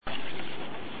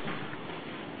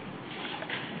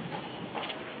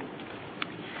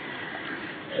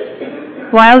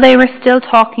While they were still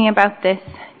talking about this,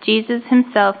 Jesus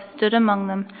himself stood among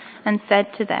them and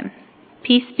said to them,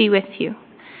 "Peace be with you."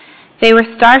 They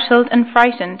were startled and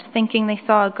frightened, thinking they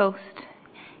saw a ghost.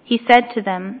 He said to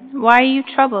them, "Why are you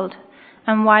troubled?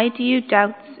 And why do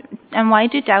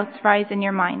doubts rise in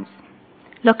your minds?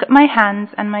 Look at my hands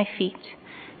and my feet.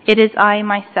 It is I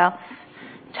myself.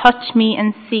 Touch me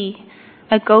and see.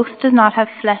 A ghost does not have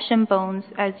flesh and bones,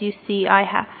 as you see I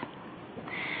have."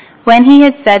 When he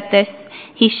had said this,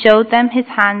 he showed them his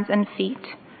hands and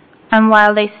feet. And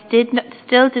while they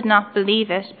still did not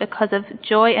believe it, because of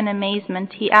joy and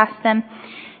amazement, he asked them,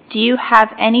 "Do you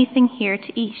have anything here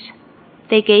to eat?"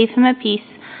 They gave him a piece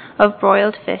of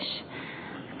broiled fish,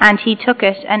 and he took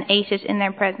it and ate it in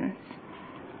their presence.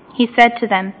 He said to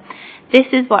them, "This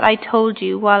is what I told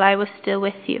you while I was still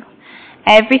with you.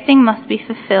 Everything must be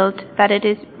fulfilled that it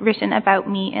is written about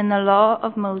me in the law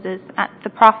of Moses, the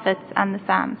prophets, and the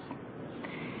Psalms."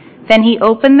 Then he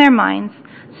opened their minds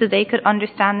so they could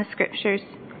understand the scriptures.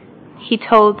 He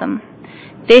told them,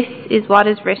 "This is what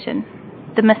is written.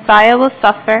 The Messiah will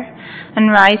suffer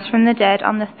and rise from the dead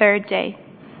on the third day,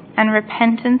 and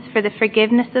repentance for the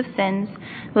forgiveness of sins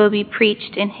will be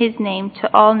preached in his name to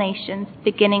all nations,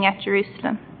 beginning at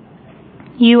Jerusalem.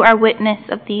 You are witnesses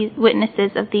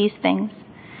of these things.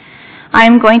 I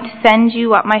am going to send you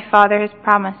what my Father has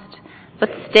promised,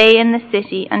 but stay in the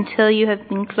city until you have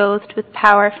been clothed with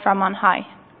power from on high."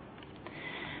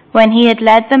 When he had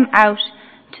led them out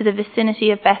to the vicinity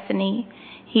of Bethany,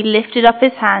 he lifted up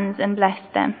his hands and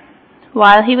blessed them.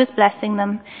 While he was blessing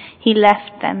them, he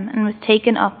left them and was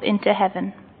taken up into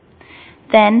heaven.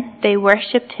 Then they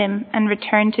worshipped him and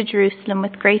returned to Jerusalem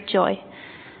with great joy,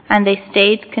 and they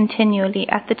stayed continually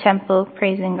at the temple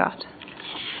praising God.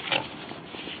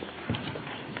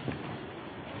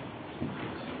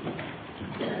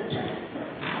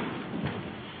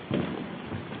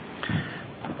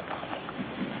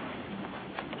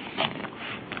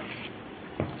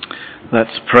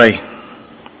 Let's pray.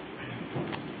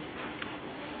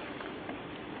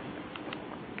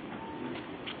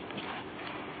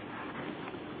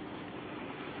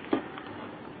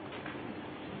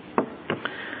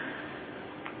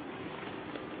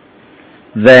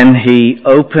 Then he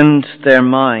opened their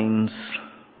minds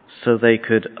so they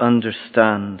could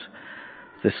understand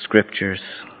the scriptures.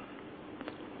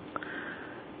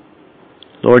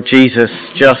 Lord Jesus,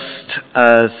 just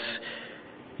as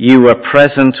you were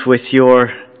present with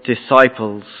your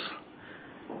disciples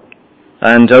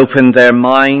and opened their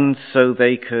minds so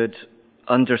they could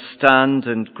understand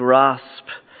and grasp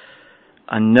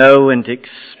and know and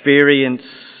experience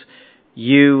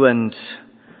you and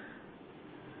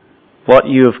what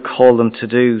you have called them to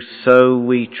do, so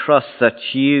we trust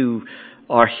that you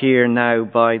are here now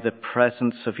by the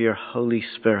presence of your Holy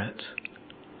Spirit.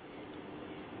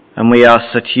 And we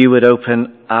ask that you would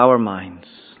open our minds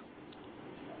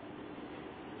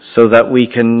so that we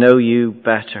can know you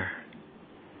better,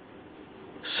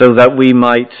 so that we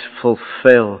might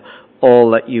fulfill all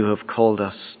that you have called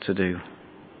us to do.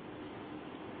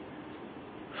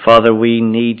 Father, we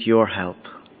need your help.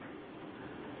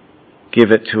 Give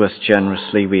it to us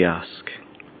generously, we ask.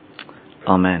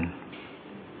 Amen.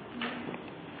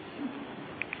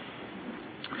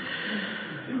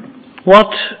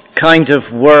 What kind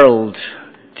of world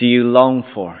do you long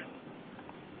for?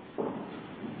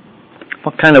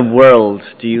 What kind of world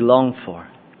do you long for?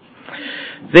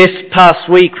 This past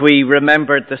week we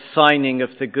remembered the signing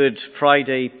of the Good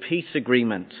Friday Peace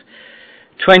Agreement.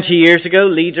 20 years ago,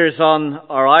 leaders on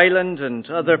our island and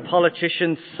other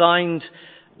politicians signed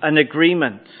an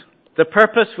agreement. The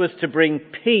purpose was to bring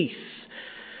peace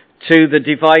to the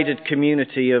divided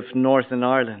community of Northern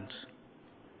Ireland.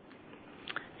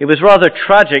 It was rather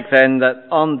tragic then that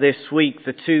on this week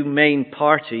the two main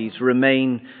parties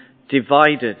remain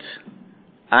divided,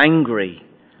 angry,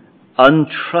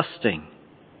 untrusting.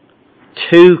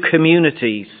 Two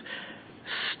communities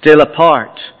still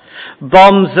apart.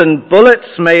 Bombs and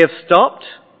bullets may have stopped,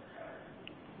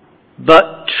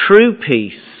 but true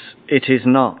peace it is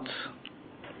not.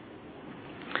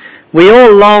 We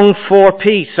all long for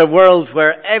peace, a world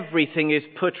where everything is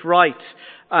put right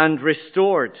and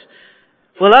restored.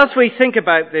 Well, as we think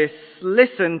about this,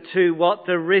 listen to what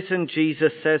the risen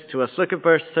Jesus says to us. Look at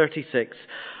verse 36.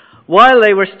 While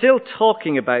they were still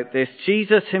talking about this,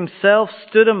 Jesus himself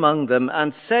stood among them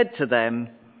and said to them,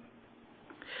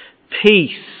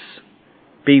 "Peace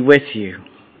be with you."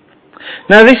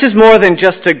 Now, this is more than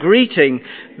just a greeting.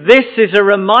 This is a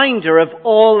reminder of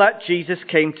all that Jesus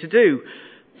came to do.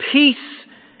 Peace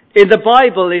in the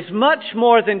Bible is much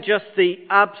more than just the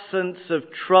absence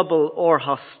of trouble or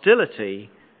hostility.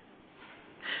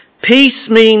 Peace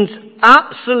means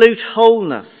absolute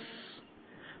wholeness,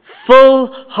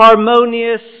 full,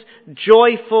 harmonious,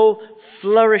 joyful,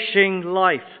 flourishing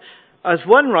life. As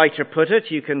one writer put it,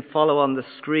 you can follow on the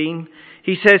screen,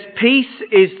 he says, peace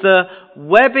is the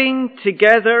webbing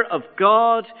together of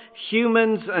God,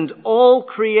 humans, and all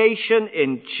creation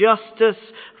in justice,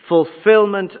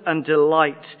 fulfilment, and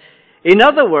delight. In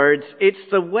other words, it's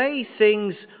the way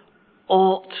things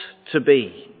ought to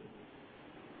be.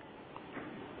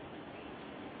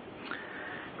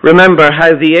 Remember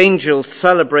how the angels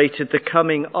celebrated the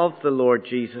coming of the Lord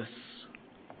Jesus.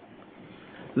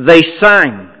 They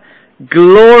sang,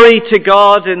 "Glory to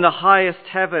God in the highest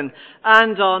heaven,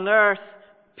 and on earth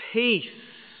peace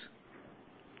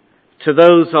to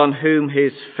those on whom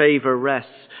his favour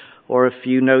rests." Or if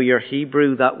you know your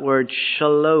Hebrew, that word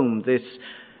shalom, this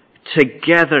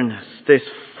togetherness, this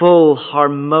full,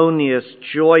 harmonious,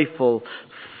 joyful,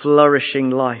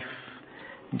 flourishing life.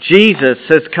 Jesus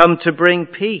has come to bring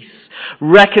peace,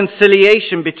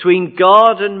 reconciliation between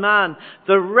God and man,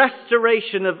 the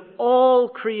restoration of all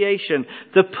creation,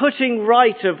 the putting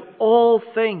right of all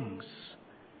things.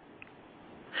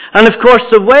 And of course,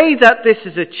 the way that this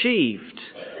is achieved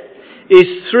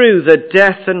is through the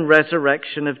death and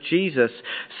resurrection of Jesus.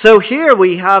 So here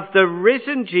we have the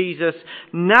risen Jesus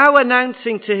now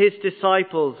announcing to his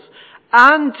disciples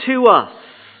and to us,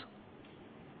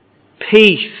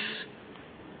 peace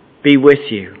be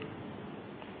with you.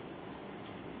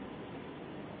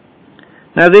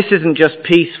 Now this isn't just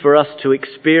peace for us to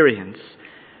experience.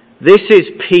 This is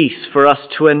peace for us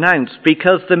to announce,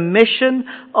 because the mission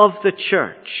of the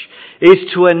church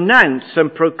is to announce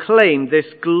and proclaim this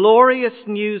glorious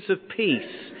news of peace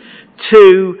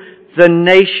to the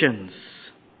nations.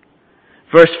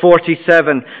 Verse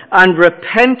 47, and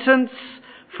repentance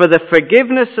for the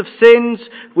forgiveness of sins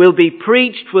will be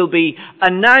preached, will be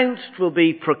announced, will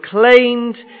be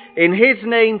proclaimed in his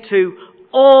name to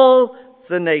all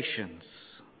the nations.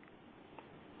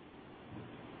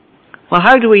 Well,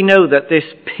 how do we know that this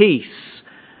peace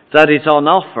that is on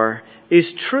offer is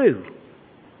true?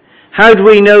 How do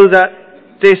we know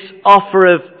that this offer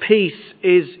of peace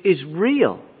is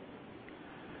real?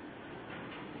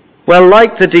 Well,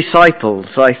 like the disciples,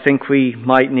 I think we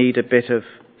might need a bit of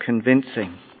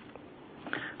convincing.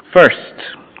 First,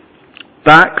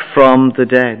 back from the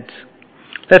dead.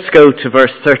 Let's go to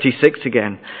verse 36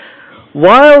 again.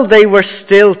 While they were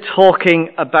still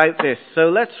talking about this, so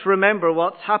let's remember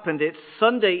what's happened. It's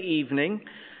Sunday evening.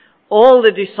 All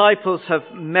the disciples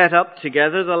have met up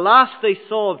together. The last they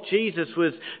saw of Jesus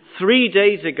was 3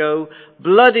 days ago,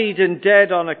 bloodied and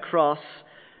dead on a cross.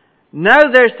 Now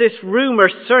there's this rumor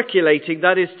circulating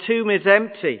that his tomb is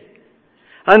empty.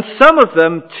 And some of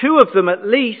them, 2 of them at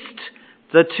least,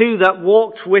 the 2 that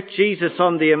walked with Jesus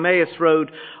on the Emmaus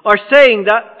Road, are saying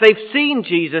that they've seen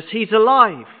Jesus, he's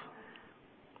alive.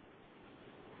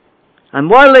 And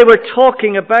while they were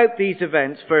talking about these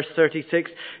events, verse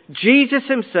 36, Jesus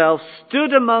himself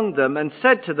stood among them and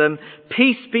said to them,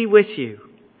 peace be with you.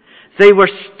 They were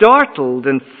startled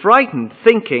and frightened,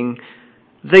 thinking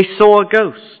they saw a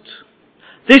ghost.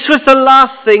 This was the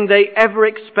last thing they ever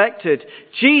expected.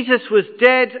 Jesus was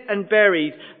dead and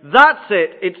buried. That's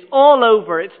it. It's all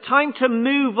over. It's time to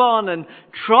move on and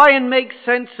try and make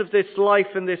sense of this life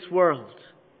and this world.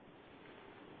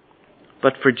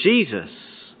 But for Jesus,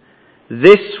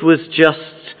 this was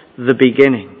just the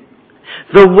beginning.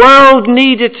 The world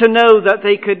needed to know that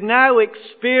they could now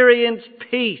experience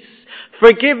peace,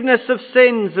 forgiveness of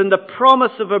sins, and the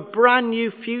promise of a brand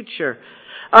new future.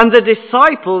 And the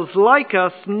disciples, like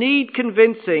us, need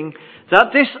convincing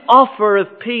that this offer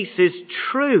of peace is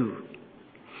true.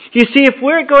 You see, if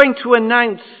we're going to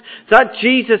announce that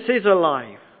Jesus is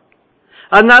alive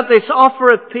and that this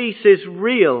offer of peace is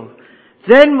real,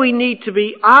 then we need to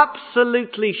be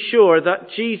absolutely sure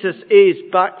that Jesus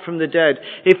is back from the dead.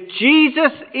 If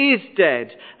Jesus is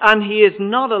dead and he is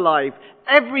not alive,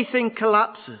 everything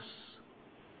collapses.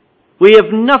 We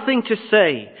have nothing to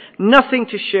say, nothing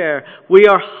to share. We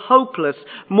are hopeless,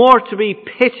 more to be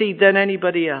pitied than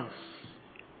anybody else.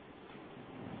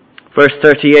 Verse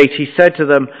 38, he said to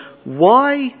them,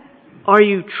 why are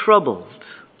you troubled?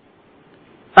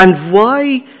 And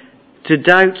why do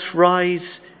doubts rise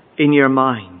in your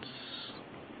minds?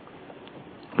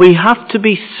 We have to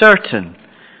be certain.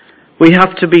 We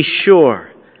have to be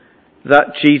sure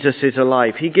that Jesus is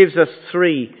alive. He gives us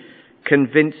 3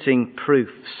 convincing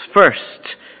proofs. First,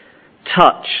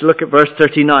 touch. Look at verse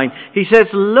 39. He says,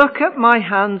 look at my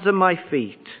hands and my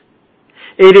feet.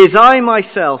 It is I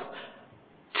myself.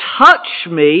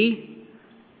 Touch me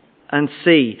and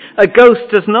see. A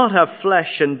ghost does not have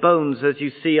flesh and bones as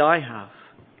you see I have.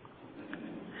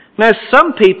 Now,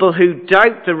 some people who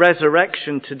doubt the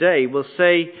resurrection today will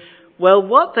say, well,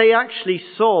 what they actually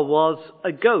saw was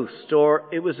a ghost, or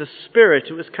it was a spirit.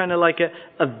 It was kind of like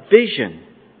a vision.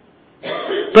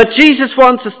 But Jesus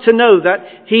wants us to know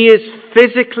that he is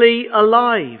physically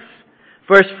alive.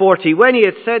 Verse 40, when he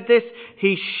had said this,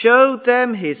 he showed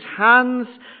them his hands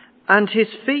and his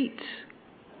feet.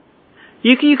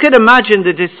 You can imagine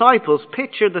the disciples,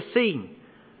 picture the scene.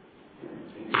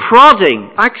 Prodding,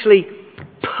 actually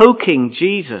poking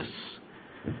Jesus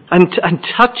and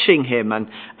touching him and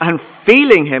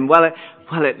feeling him. Well,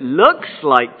 it looks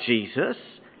like Jesus.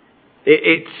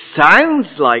 It sounds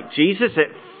like Jesus. It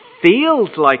feels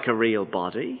like a real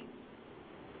body.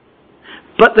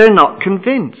 But they're not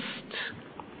convinced.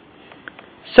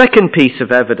 Second piece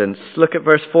of evidence, look at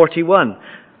verse 41.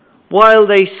 While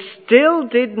they still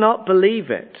did not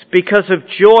believe it, because of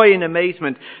joy and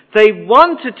amazement, they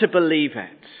wanted to believe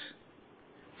it.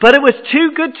 But it was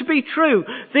too good to be true.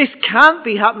 This can't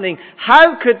be happening.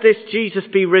 How could this Jesus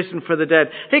be risen from the dead?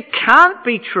 It can't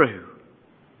be true.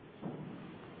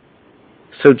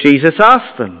 So Jesus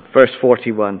asked them, verse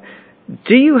 41,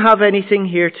 do you have anything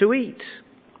here to eat?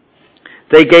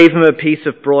 They gave him a piece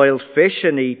of broiled fish,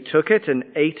 and he took it and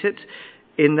ate it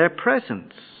in their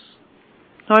presence.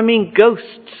 I mean,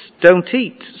 ghosts don't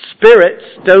eat. Spirits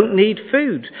don't need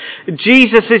food.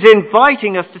 Jesus is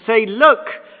inviting us to say, look,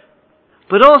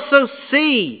 but also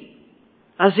see,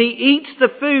 as he eats the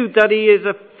food, that he is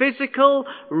a physical,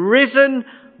 risen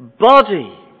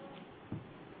body.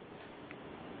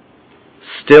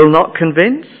 Still not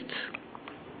convinced?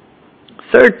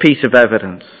 Third piece of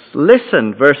evidence.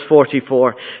 Listen, verse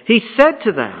 44. He said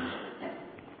to them,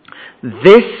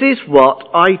 this is what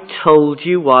I told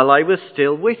you while I was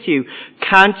still with you.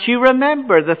 Can't you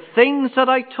remember the things that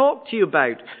I talked to you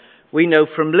about? We know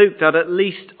from Luke that at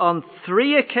least on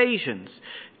 3 occasions,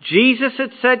 Jesus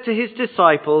had said to his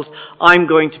disciples, I'm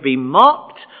going to be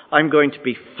mocked, I'm going to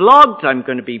be flogged, I'm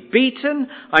going to be beaten,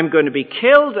 I'm going to be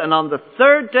killed, and on the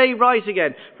 3rd day rise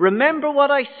again. Remember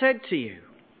what I said to you.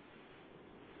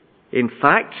 In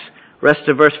fact, rest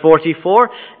of verse 44,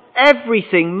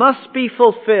 everything must be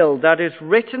fulfilled that is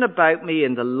written about me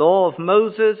in the law of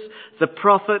Moses, the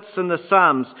prophets, and the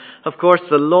Psalms. Of course,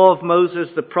 the law of Moses,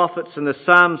 the prophets, and the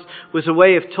Psalms was a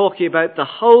way of talking about the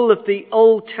whole of the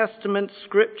Old Testament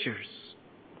scriptures.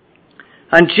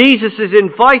 And Jesus is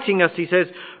inviting us, he says,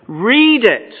 read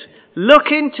it.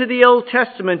 Look into the Old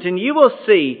Testament and you will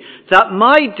see that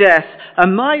my death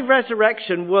and my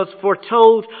resurrection was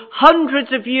foretold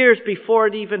hundreds of years before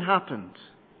it even happened.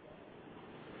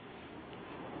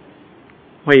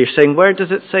 Well, you're saying, where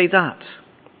does it say that?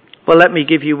 Well, let me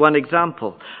give you one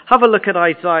example. Have a look at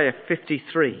Isaiah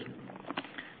 53.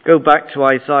 Go back to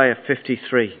Isaiah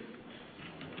 53.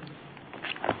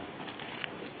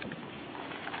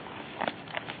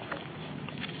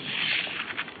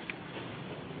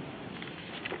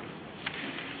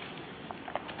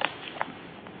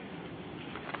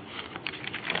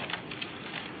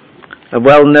 A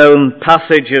well-known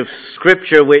passage of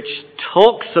Scripture which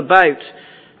talks about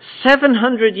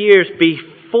 700 years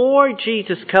before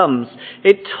Jesus comes.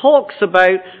 It talks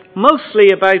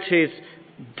mostly about his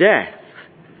death.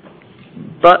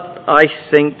 But I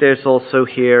think there's also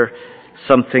here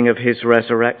something of his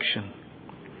resurrection.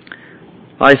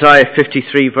 Isaiah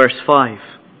 53 verse 5.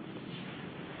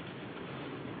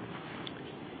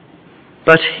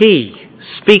 But he,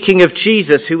 speaking of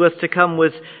Jesus who was to come,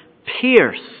 was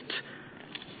pierced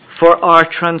for our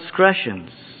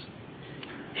transgressions.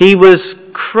 He was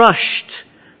crushed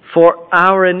for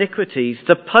our iniquities.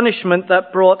 The punishment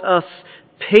that brought us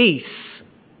peace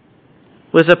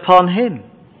was upon him.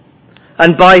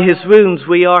 And by his wounds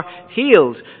we are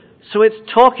healed. So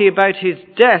it's talking about his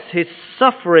death, his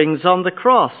sufferings on the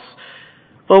cross.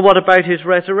 Well, what about his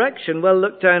resurrection? Well,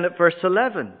 look down at verse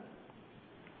 11.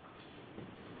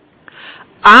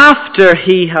 After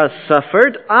he has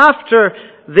suffered, after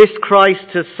this Christ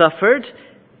has suffered,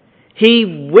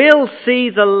 he will see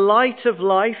the light of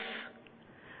life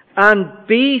and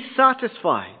be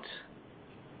satisfied.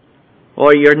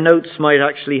 Or your notes might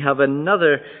actually have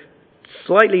another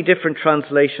slightly different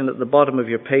translation at the bottom of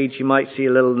your page. You might see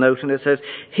a little note and it says,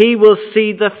 he will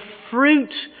see the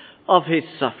fruit of his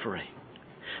suffering.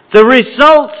 The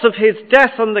results of his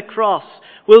death on the cross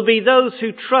will be those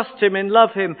who trust him and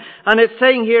love him. And it's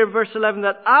saying here in verse 11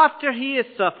 that after he has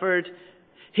suffered,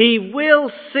 he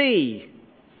will see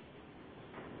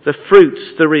the fruits,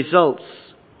 the results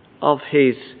of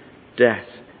his death.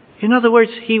 In other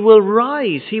words, he will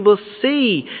rise, he will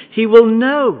see, he will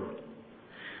know.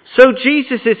 So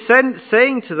Jesus is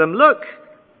saying to them, look,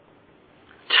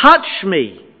 touch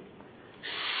me,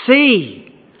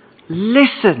 see,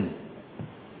 Listen.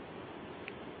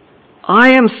 I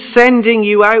am sending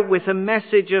you out with a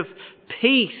message of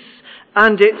peace,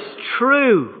 and it's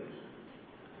true.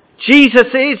 Jesus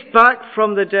is back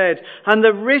from the dead, and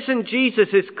the risen Jesus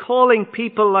is calling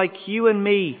people like you and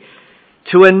me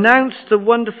to announce the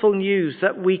wonderful news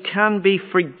that we can be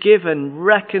forgiven,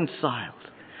 reconciled,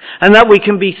 and that we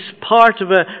can be part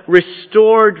of a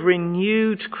restored,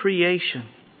 renewed creation.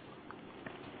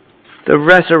 The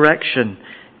resurrection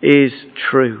is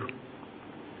true.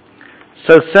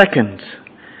 So second,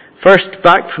 first,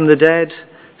 back from the dead.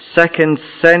 Second,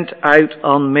 sent out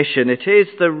on mission. It is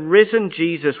the risen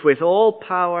Jesus with all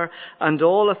power and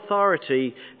all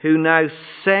authority who now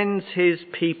sends his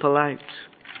people out.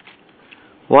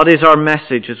 What is our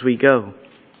message as we go?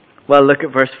 Well, look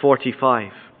at verse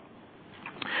 45.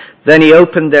 Then he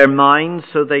opened their minds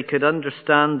so they could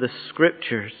understand the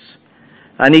scriptures.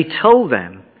 And he told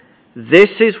them, this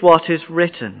is what is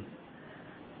written.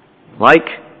 Like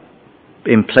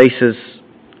in places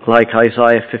like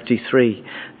Isaiah 53,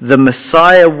 the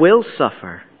Messiah will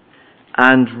suffer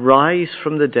and rise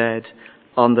from the dead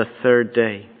on the third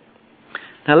day.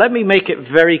 Now let me make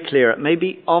it very clear. It may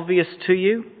be obvious to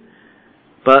you,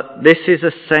 but this is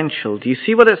essential. Do you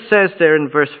see what it says there in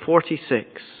verse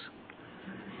 46?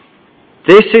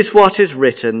 This is what is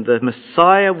written, the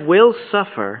Messiah will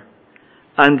suffer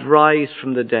and rise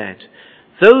from the dead.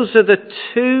 Those are the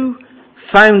two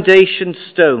foundation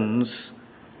stones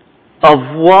of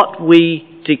what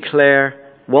we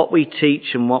declare, what we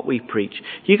teach, and what we preach.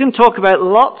 You can talk about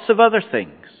lots of other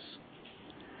things,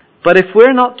 but if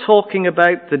we're not talking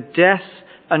about the death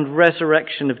and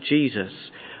resurrection of Jesus,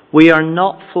 we are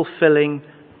not fulfilling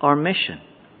our mission.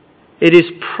 It is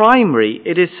primary,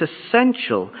 it is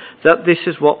essential that this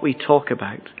is what we talk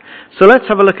about. So let's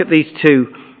have a look at these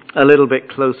two a little bit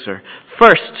closer.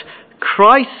 First,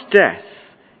 Christ's death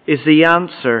is the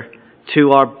answer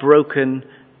to our broken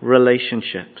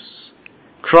relationships.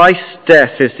 Christ's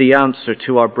death is the answer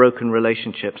to our broken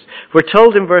relationships. We're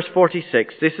told in verse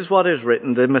 46, this is what is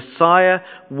written, the Messiah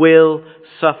will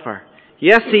suffer.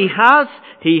 Yes, he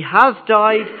has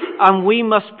died, and we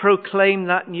must proclaim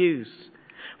that news.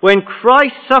 When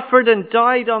Christ suffered and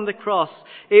died on the cross,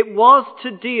 it was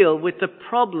to deal with the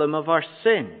problem of our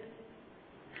sin.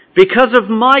 Because of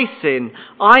my sin,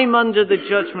 I'm under the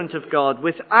judgment of God.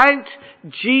 Without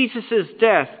Jesus'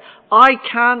 death, I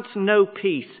can't know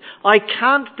peace. I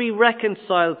can't be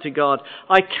reconciled to God.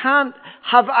 I can't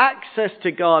have access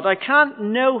to God. I can't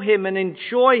know him and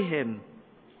enjoy him.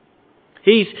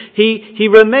 He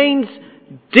remains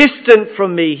distant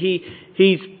from me.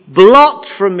 He's blocked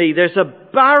from me. There's a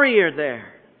barrier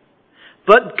there.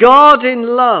 But God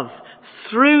in love,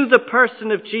 through the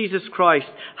person of Jesus Christ,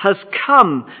 has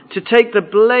come to take the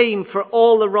blame for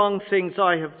all the wrong things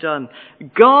I have done.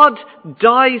 God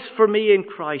dies for me in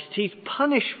Christ. He's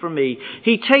punished for me.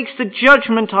 He takes the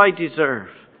judgment I deserve.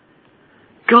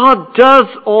 God does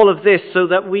all of this so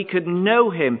that we could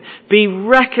know him, be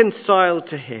reconciled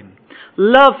to him,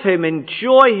 love him,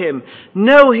 enjoy him,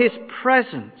 know his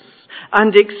presence,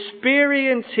 and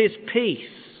experience his peace.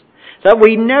 That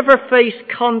we never face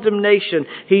condemnation.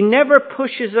 He never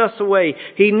pushes us away.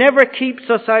 He never keeps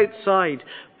us outside.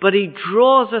 But he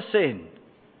draws us in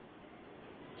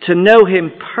to know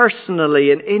him personally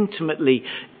and intimately.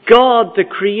 God, the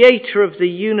creator of the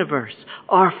universe,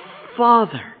 our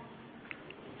Father.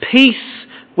 Peace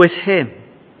with him.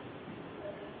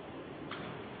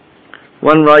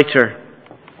 One writer,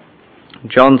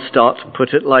 John Stott,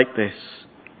 put it like this.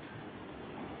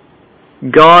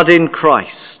 God in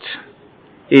Christ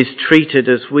is treated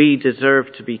as we deserve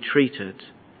to be treated,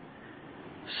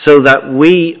 so that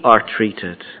we are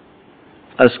treated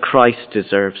as Christ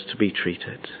deserves to be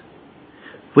treated.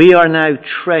 We are now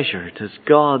treasured as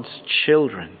God's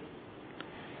children,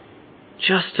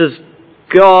 just as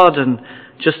God and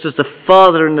just as the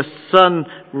Father and the Son,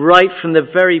 right from the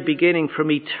very beginning,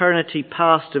 from eternity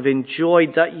past, have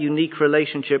enjoyed that unique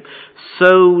relationship,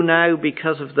 so now,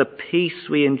 because of the peace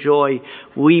we enjoy,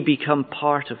 we become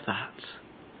part of that.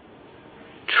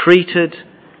 Treated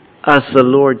as the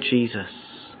Lord Jesus,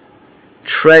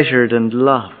 treasured and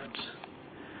loved.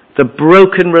 The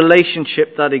broken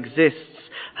relationship that exists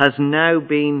has now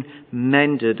been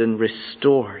mended and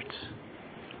restored.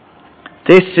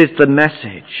 This is the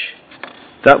message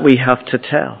that we have to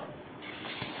tell.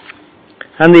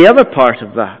 And the other part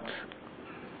of that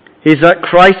is that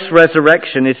Christ's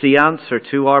resurrection is the answer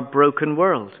to our broken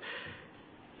world.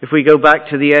 If we go back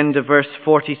to the end of verse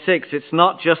 46, it's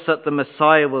not just that the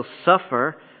Messiah will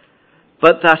suffer,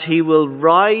 but that he will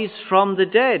rise from the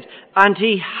dead. And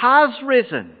he has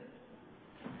risen.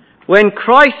 When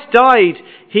Christ died,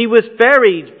 he was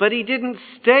buried, but he didn't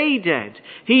stay dead.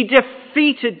 He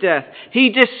defeated death. He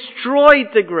destroyed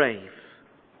the grave.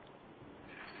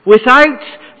 Without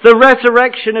the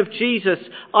resurrection of Jesus,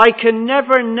 I can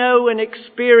never know and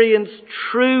experience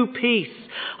true peace.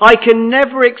 I can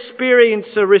never experience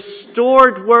a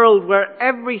restored world where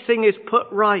everything is put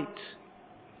right.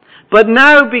 But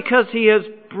now, because he has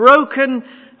broken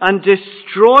and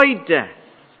destroyed death,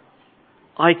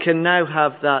 I can now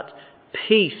have that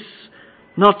peace,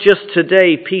 not just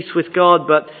today, peace with God,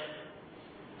 but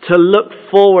to look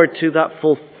forward to that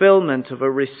fulfilment of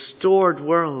a restored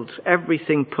world,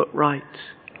 everything put right.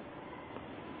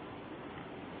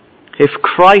 If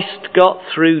Christ got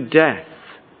through death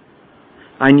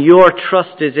and your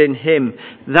trust is in him,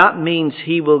 that means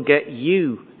he will get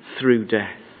you through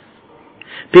death.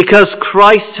 Because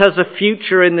Christ has a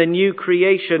future in the new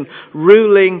creation,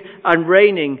 ruling and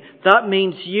reigning, that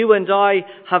means you and I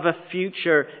have a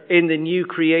future in the new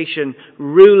creation,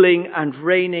 ruling and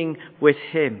reigning with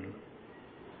him.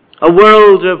 A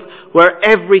world where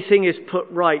everything is put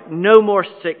right. No more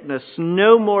sickness,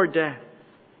 no more death.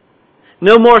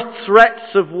 No more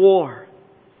threats of war.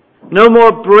 No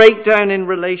more breakdown in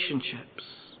relationships.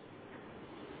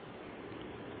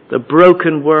 The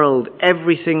broken world,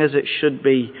 everything as it should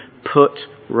be, put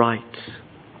right.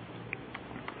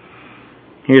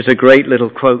 Here's a great little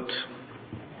quote.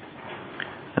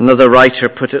 Another writer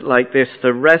put it like this: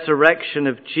 the resurrection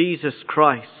of Jesus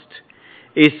Christ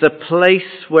is the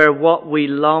place where what we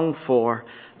long for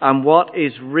and what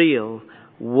is real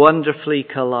wonderfully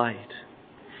collide.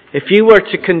 If you were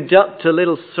to conduct a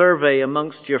little survey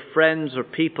amongst your friends or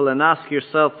people and ask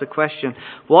yourself the question,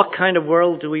 what kind of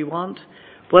world do we want?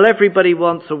 Well, everybody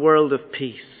wants a world of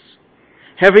peace.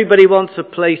 Everybody wants a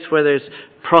place where there's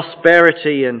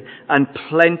prosperity and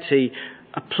plenty.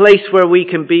 A place where we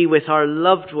can be with our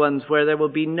loved ones, where there will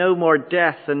be no more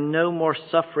death and no more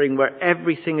suffering, where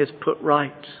everything is put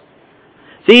right.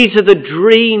 These are the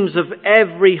dreams of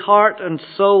every heart and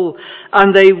soul,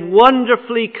 and they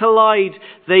wonderfully collide.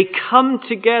 They come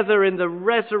together in the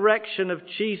resurrection of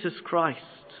Jesus Christ.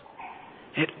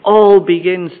 It all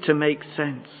begins to make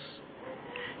sense.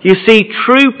 You see,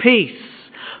 true peace,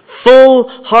 full,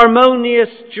 harmonious,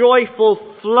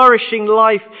 joyful, flourishing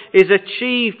life is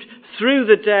achieved through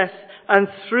the death and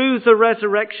through the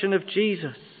resurrection of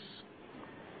Jesus.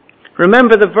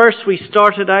 Remember the verse we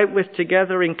started out with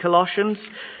together in Colossians?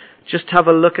 Just have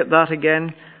a look at that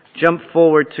again. Jump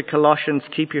forward to Colossians.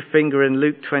 Keep your finger in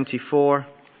Luke 24.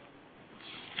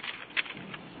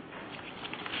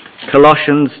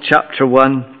 Colossians chapter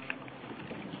 1.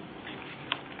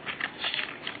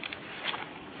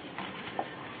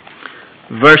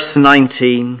 Verse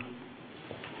 19.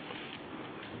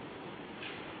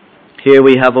 Here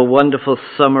we have a wonderful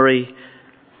summary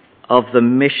of the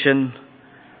mission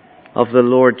of the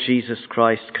Lord Jesus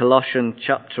Christ. Colossians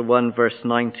chapter 1 verse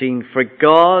 19. For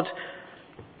God,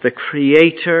 the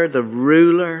Creator, the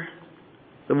ruler,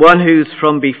 the one who's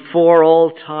from before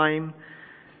all time,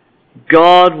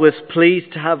 God was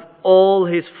pleased to have all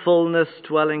his fullness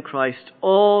dwell in Christ,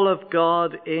 all of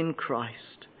God in Christ,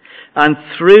 and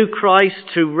through Christ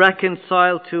to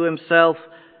reconcile to himself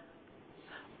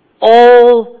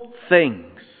all things,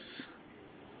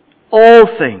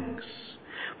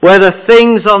 whether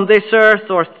things on this earth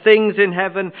or things in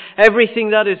heaven,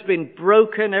 everything that has been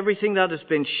broken, everything that has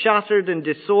been shattered and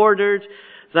disordered,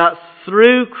 that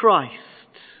through Christ,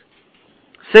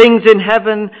 things in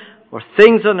heaven or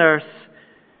things on earth,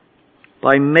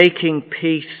 by making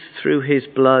peace through his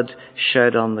blood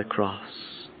shed on the cross.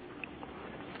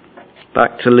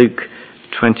 Back to Luke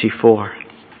 24.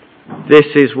 This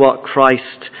is what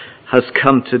Christ has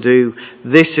come to do.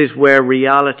 This is where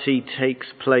reality takes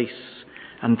place.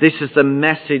 And this is the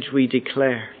message we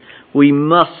declare. We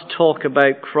must talk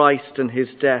about Christ and his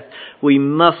death. We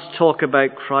must talk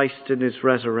about Christ and his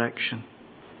resurrection.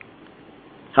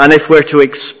 And if we're to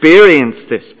experience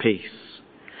this peace,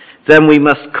 then we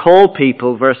must call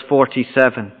people, verse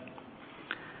 47,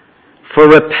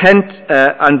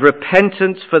 and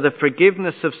repentance for the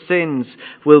forgiveness of sins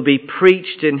will be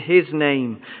preached in his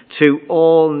name to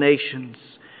all nations.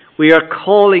 We are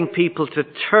calling people to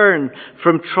turn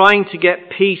from trying to get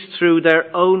peace through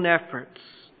their own efforts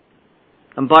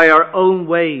and by our own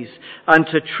ways, and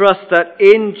to trust that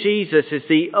in Jesus is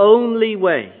the only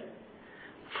way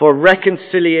for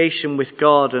reconciliation with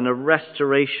God and a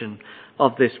restoration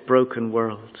of this broken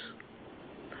world.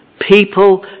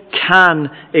 People can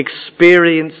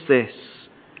experience this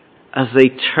as they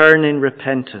turn in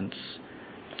repentance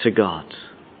to God.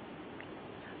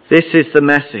 This is the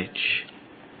message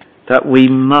that we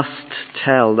must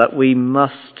tell, that we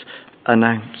must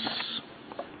announce.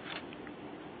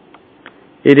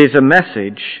 It is a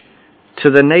message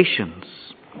to the nations.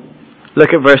 Look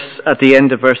at the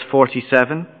end of verse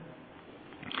 47.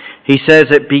 He says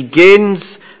it begins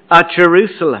at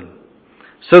Jerusalem.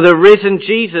 So the risen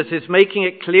Jesus is making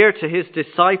it clear to his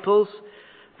disciples,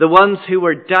 the ones who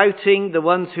were doubting, the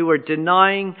ones who were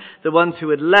denying, the ones who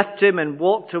had left him and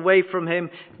walked away from him.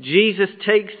 Jesus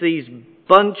takes these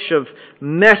bunch of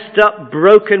messed up,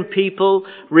 broken people,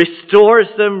 restores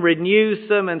them, renews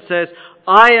them, and says,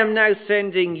 I am now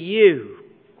sending you.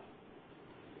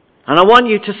 And I want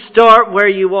you to start where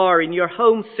you are, in your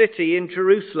home city in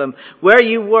Jerusalem, where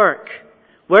you work,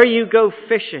 where you go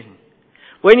fishing,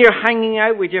 when you're hanging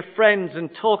out with your friends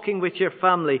and talking with your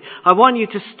family. I want you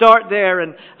to start there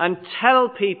and tell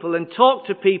people and talk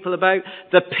to people about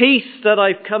the peace that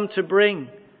I've come to bring.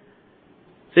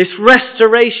 This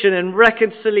restoration and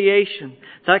reconciliation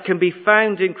that can be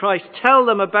found in Christ. Tell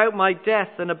them about my death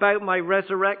and about my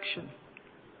resurrection.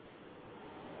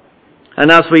 And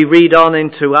as we read on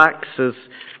into Acts, as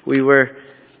we were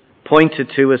pointed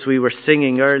to as we were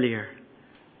singing earlier,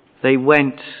 they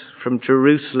went from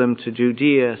Jerusalem to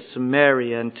Judea,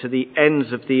 Samaria, and to the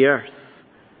ends of the earth.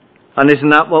 And isn't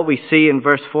that what we see in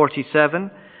verse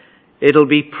 47? It'll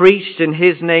be preached in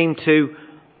his name to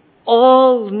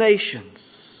all nations.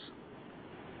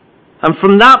 And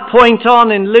from that point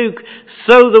on in Luke,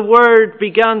 so the word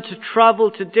began to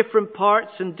travel to different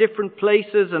parts and different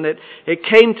places, and it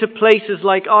came to places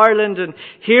like Ireland, and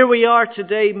here we are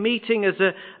today meeting as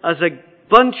a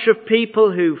bunch of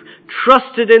people who've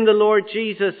trusted in the Lord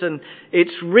Jesus, and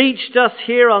it's reached us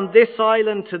here on this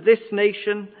island to this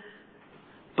nation.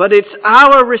 But it's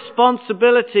our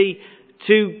responsibility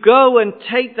to go and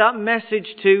take that message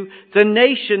to the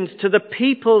nations, to the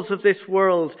peoples of this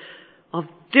world, of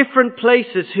different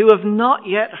places who have not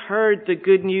yet heard the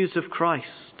good news of Christ.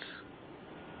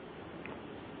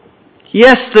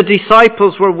 Yes, the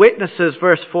disciples were witnesses,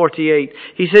 verse 48.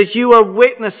 He says, you are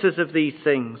witnesses of these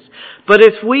things. But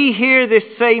as we hear this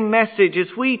same message,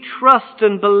 as we trust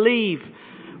and believe,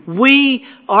 we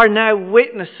are now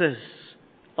witnesses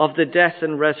of the death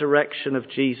and resurrection of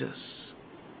Jesus.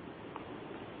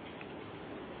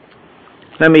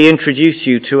 Let me introduce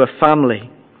you to a family.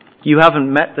 You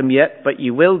haven't met them yet, but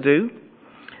you will do.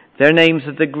 Their names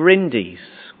are the Grindys.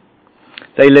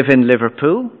 They live in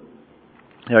Liverpool.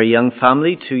 They're a young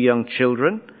family, 2 young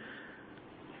children.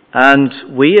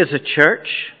 And we as a church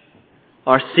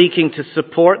are seeking to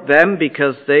support them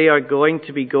because they are going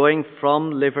to be going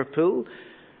from Liverpool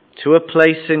to a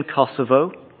place in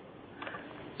Kosovo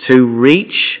to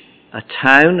reach a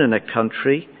town and a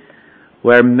country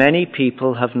where many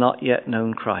people have not yet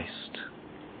known Christ.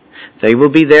 They will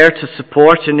be there to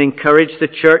support and encourage the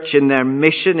church in their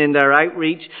mission, in their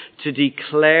outreach, to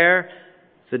declare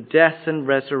the death and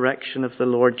resurrection of the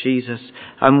Lord Jesus.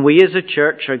 And we as a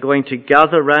church are going to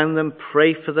gather around them,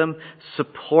 pray for them,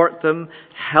 support them,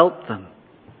 help them.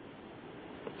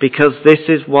 Because this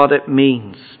is what it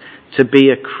means to be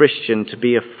a Christian, to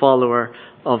be a follower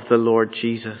of the Lord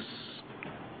Jesus.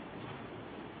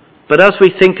 But as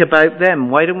we think about them,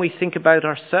 why don't we think about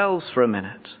ourselves for a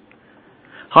minute?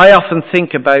 I often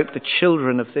think about the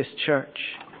children of this church,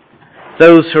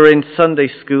 those who are in Sunday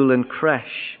school and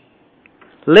creche.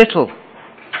 Little. Do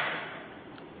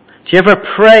you ever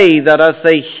pray that as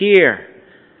they hear,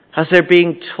 as they're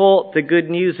being taught the good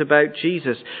news about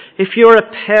Jesus, if you're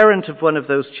a parent of one of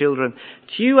those children,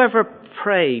 do you ever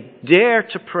pray, dare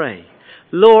to pray,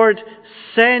 Lord,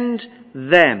 send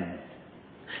them,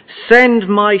 send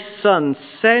my son,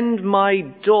 send my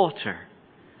daughter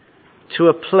to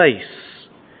a place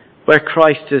where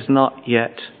Christ is not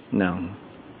yet known?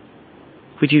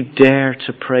 Would you dare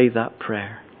to pray that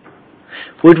prayer?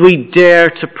 Would we dare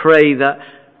to pray that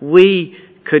we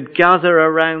could gather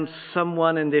around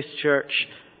someone in this church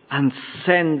and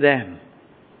send them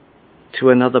to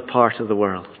another part of the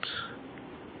world?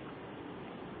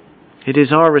 It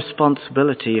is our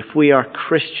responsibility. If we are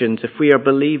Christians, if we are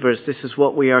believers, this is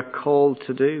what we are called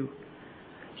to do.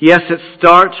 Yes, it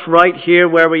starts right here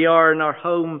where we are in our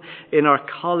home, in our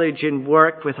college, in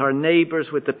work, with our neighbours,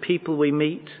 with the people we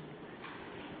meet.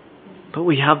 But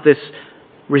we have this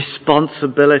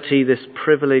responsibility, this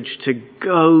privilege to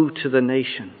go to the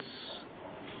nations.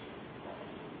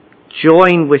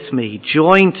 Join with me,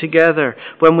 join together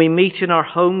when we meet in our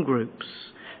home groups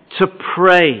to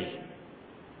pray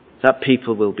that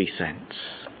people will be sent.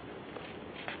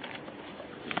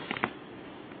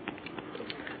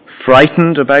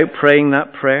 Frightened about praying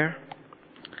that prayer?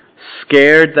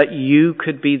 Scared that you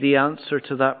could be the answer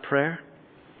to that prayer?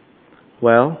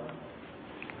 Well,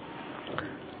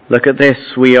 Look at this.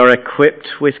 We are equipped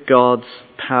with God's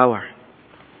power.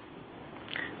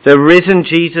 The risen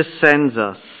Jesus sends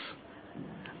us,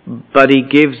 but he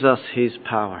gives us his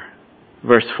power.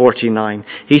 Verse 49.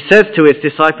 He says to his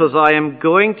disciples, I am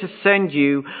going to send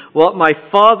you what my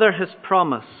Father has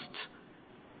promised,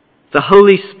 the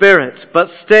Holy Spirit, but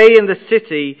stay in the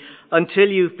city until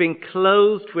you've been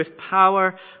clothed with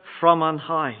power from on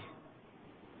high.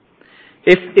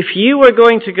 If you were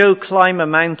going to go climb a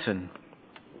mountain,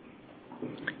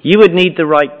 you would need the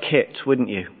right kit, wouldn't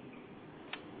you?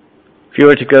 If you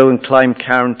were to go and climb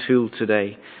Carntool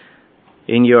today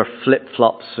in your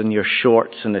flip-flops and your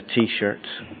shorts and a t-shirt,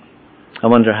 I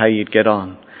wonder how you'd get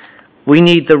on. We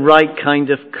need the right kind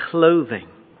of clothing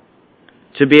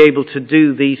to be able to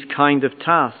do these kind of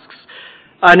tasks.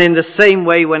 And in the same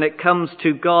way, when it comes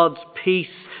to God's peace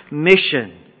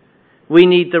mission, we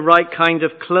need the right kind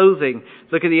of clothing.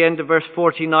 Look at the end of verse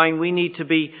 49. We need to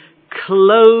be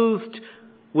clothed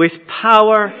with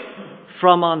power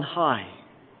from on high.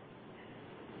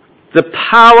 The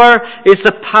power is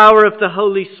the power of the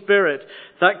Holy Spirit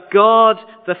that God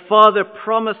the Father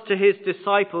promised to his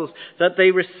disciples that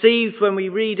they received when we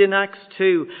read in Acts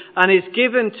 2, and is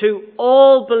given to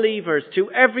all believers,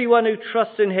 to everyone who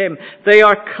trusts in him. They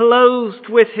are clothed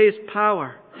with his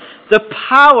power. The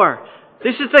power,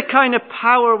 this is the kind of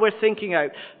power we're thinking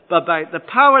about. The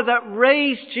power that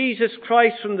raised Jesus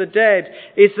Christ from the dead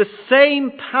is the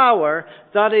same power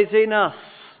that is in us.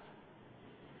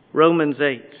 Romans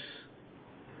 8.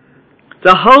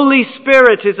 The Holy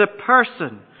Spirit is a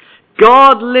person,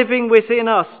 God living within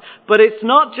us. But it's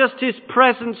not just his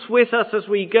presence with us as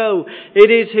we go. It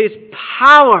is his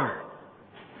power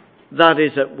that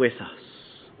is with us.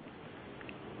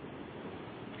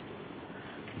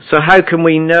 So how can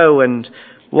we know, and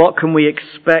what can we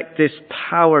expect this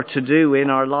power to do in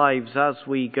our lives as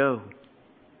we go?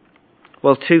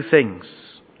 Well, two things.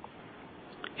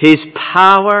 His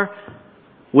power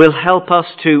will help us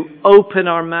to open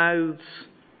our mouths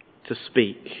to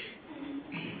speak.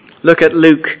 Look at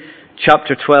Luke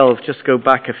chapter 12. Just go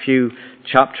back a few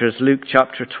chapters. Luke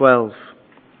chapter 12,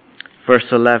 verse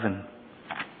 11.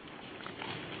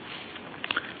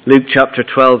 Luke chapter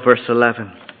 12, verse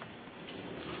 11.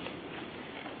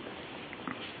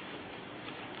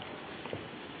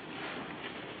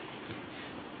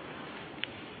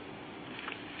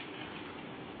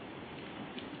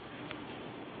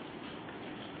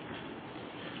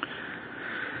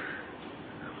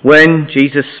 When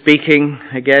Jesus speaking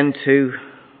again to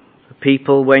the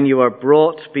people, when you are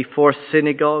brought before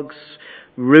synagogues,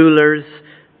 rulers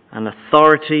and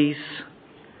authorities,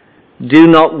 do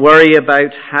not worry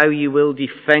about how you will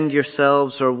defend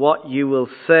yourselves or what you will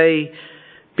say,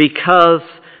 because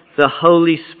the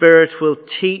Holy Spirit will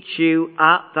teach you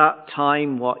at that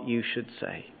time what you should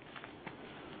say.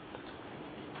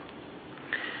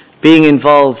 Being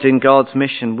involved in God's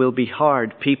mission will be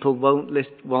hard. People won't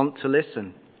want to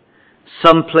listen.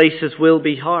 Some places will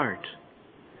be hard.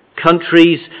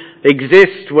 Countries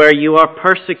exist where you are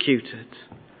persecuted,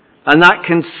 and that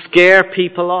can scare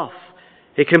people off.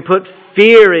 It can put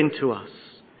fear into us.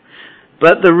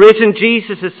 But the risen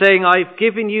Jesus is saying, I've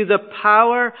given you the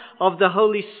power of the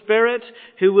Holy Spirit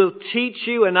who will teach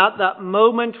you, and at that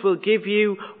moment will give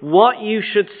you what you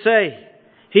should say.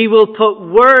 He will put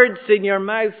words in your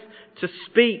mouth to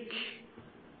speak.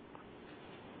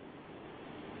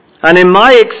 And in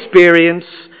my experience,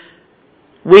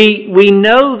 we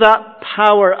know that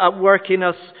power at work in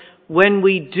us when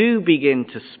we do begin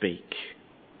to speak.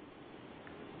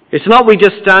 It's not we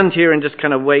just stand here and just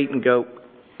kind of wait and go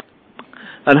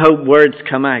and hope words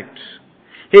come out.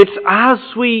 It's as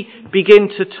we begin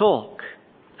to talk.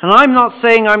 And I'm not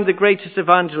saying I'm the greatest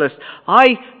evangelist.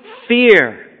 I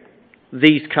fear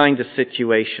these kind of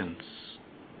situations.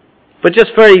 But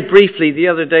just very briefly, the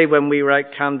other day when we were out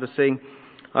canvassing,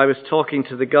 I was talking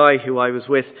to the guy who I was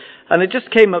with, and it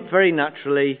just came up very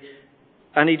naturally,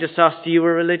 and he just asked, are you a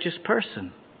religious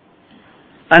person?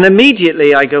 And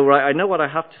immediately I go, right, I know what I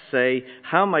have to say.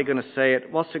 How am I going to say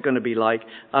it? What's it going to be like?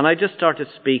 And I just started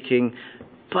speaking,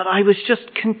 but I was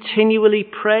just continually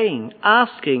praying,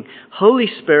 asking, Holy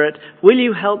Spirit, will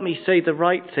you help me say the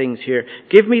right things here?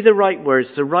 Give me the right words,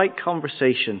 the right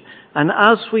conversation. And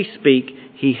as we speak,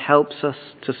 he helps us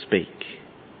to speak.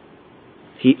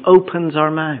 He opens our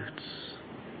mouths.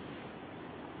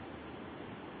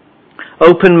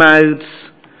 Open mouths,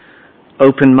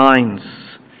 open minds.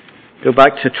 Go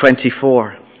back to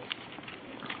 24,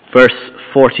 verse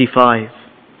 45.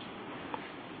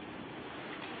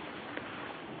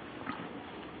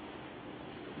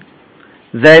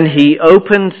 Then he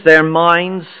opened their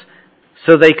minds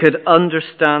so they could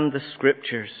understand the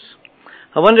Scriptures.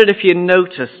 I wondered if you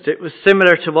noticed, it was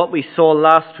similar to what we saw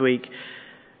last week,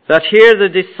 that here the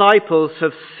disciples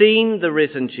have seen the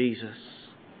risen Jesus.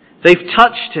 They've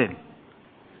touched him.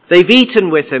 They've eaten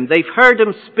with him. They've heard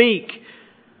him speak.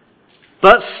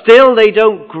 But still they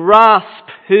don't grasp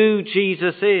who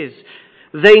Jesus is.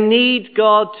 They need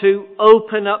God to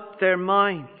open up their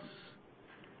minds.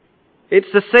 It's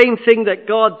the same thing that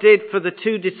God did for the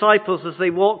two disciples as they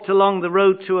walked along the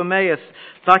road to Emmaus,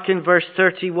 back in verse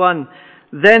 31.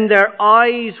 Then their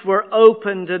eyes were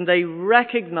opened and they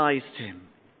recognized him.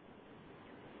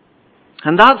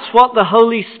 And that's what the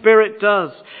Holy Spirit does.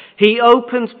 He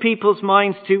opens people's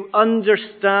minds to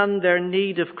understand their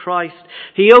need of Christ.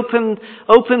 He opens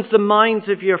the minds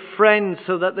of your friends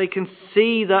so that they can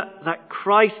see that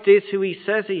Christ is who he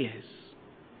says he is.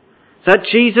 That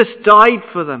Jesus died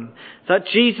for them. That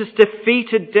Jesus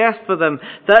defeated death for them.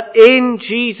 That in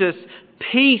Jesus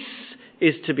peace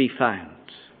is to be found.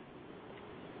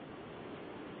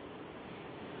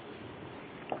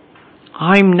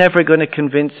 I'm never going to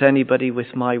convince anybody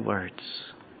with my words.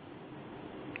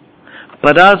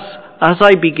 But as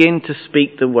I begin to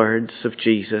speak the words of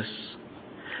Jesus,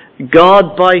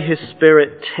 God by his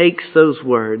Spirit takes those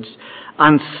words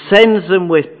and sends them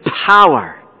with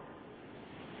power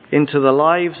into the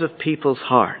lives of people's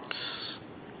hearts.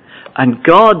 And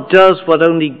God does what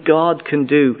only God can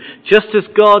do. Just as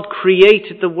God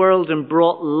created the world and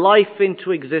brought life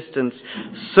into existence,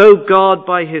 so God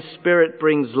by his Spirit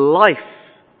brings life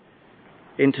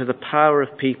into the power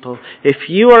of people. If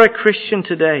you are a Christian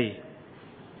today,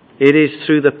 it is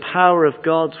through the power of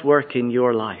God's work in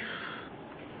your life.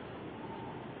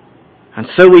 And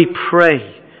so we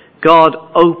pray, God,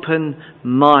 open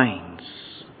minds.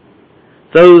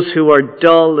 Those who are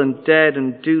dull and dead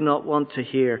and do not want to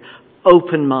hear,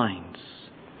 open minds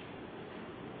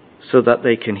so that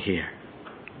they can hear.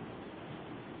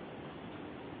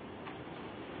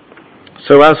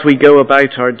 So as we go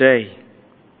about our day,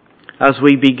 as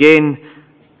we begin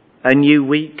a new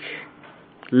week,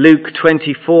 Luke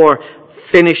 24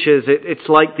 finishes. It's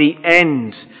like the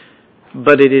end,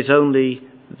 but it is only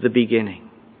the beginning.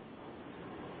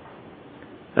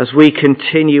 As we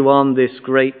continue on this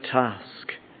great task,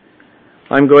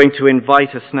 I'm going to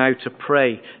invite us now to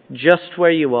pray just where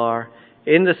you are,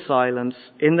 in the silence,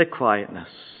 in the quietness.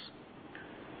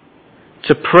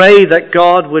 To pray that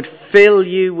God would fill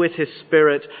you with his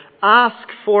Spirit. Ask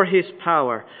for his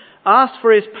power. Ask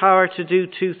for his power to do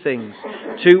two things.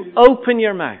 To open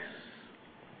your mouth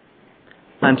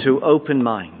and to open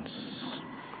minds.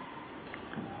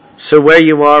 So where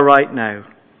you are right now,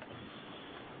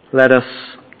 let us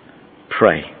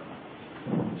pray.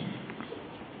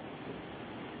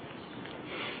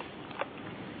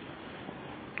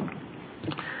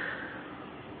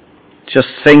 Just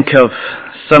think of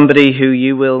somebody who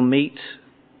you will meet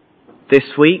this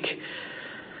week.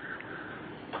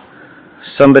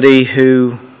 Somebody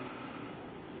who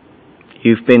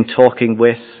you've been talking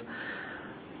with.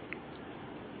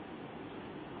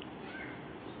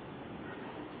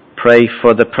 Pray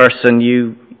for the person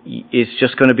is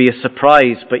just going to be a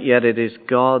surprise, but yet it is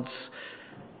God's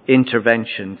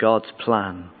intervention, God's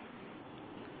plan.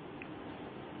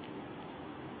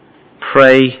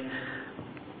 Pray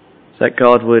that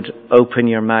God would open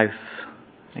your mouth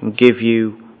and give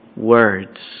you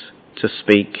words to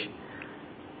speak.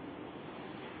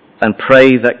 And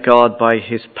pray that God, by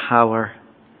his power,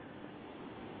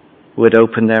 would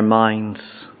open their minds,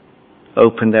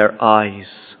 open their eyes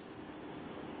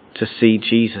to see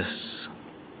Jesus.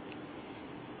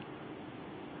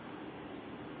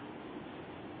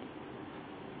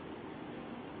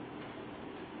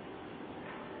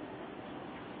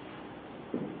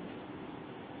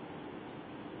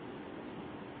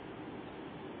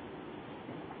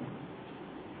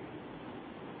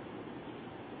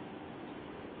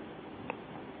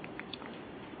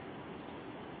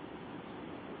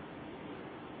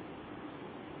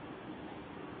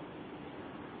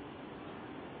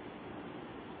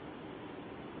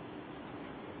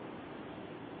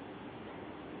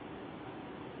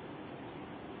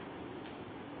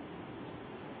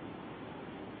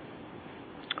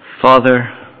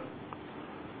 Father,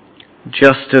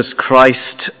 just as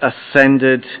Christ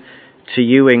ascended to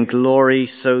you in glory,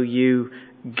 so you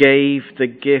gave the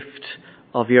gift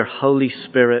of your Holy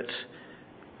Spirit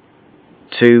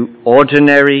to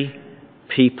ordinary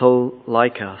people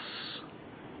like us.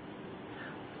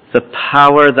 The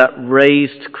power that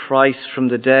raised Christ from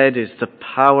the dead is the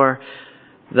power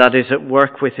that is at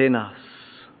work within us.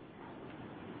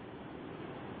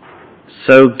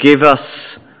 So give us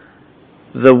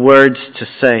the words to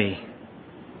say.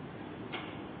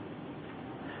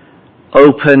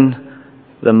 Open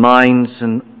the minds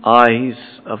and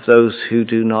eyes of those who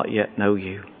do not yet know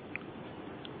you,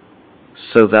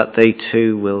 so that they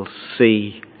too will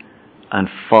see and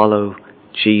follow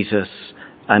Jesus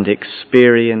and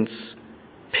experience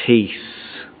peace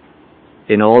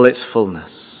in all its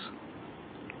fullness.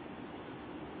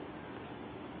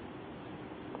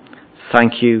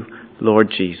 Thank you,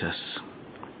 Lord Jesus.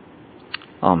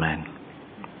 Amen.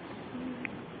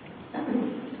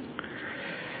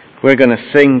 We're going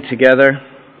to sing together.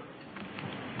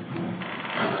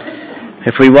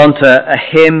 If we want a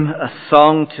hymn, a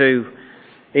song to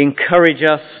encourage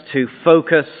us to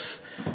focus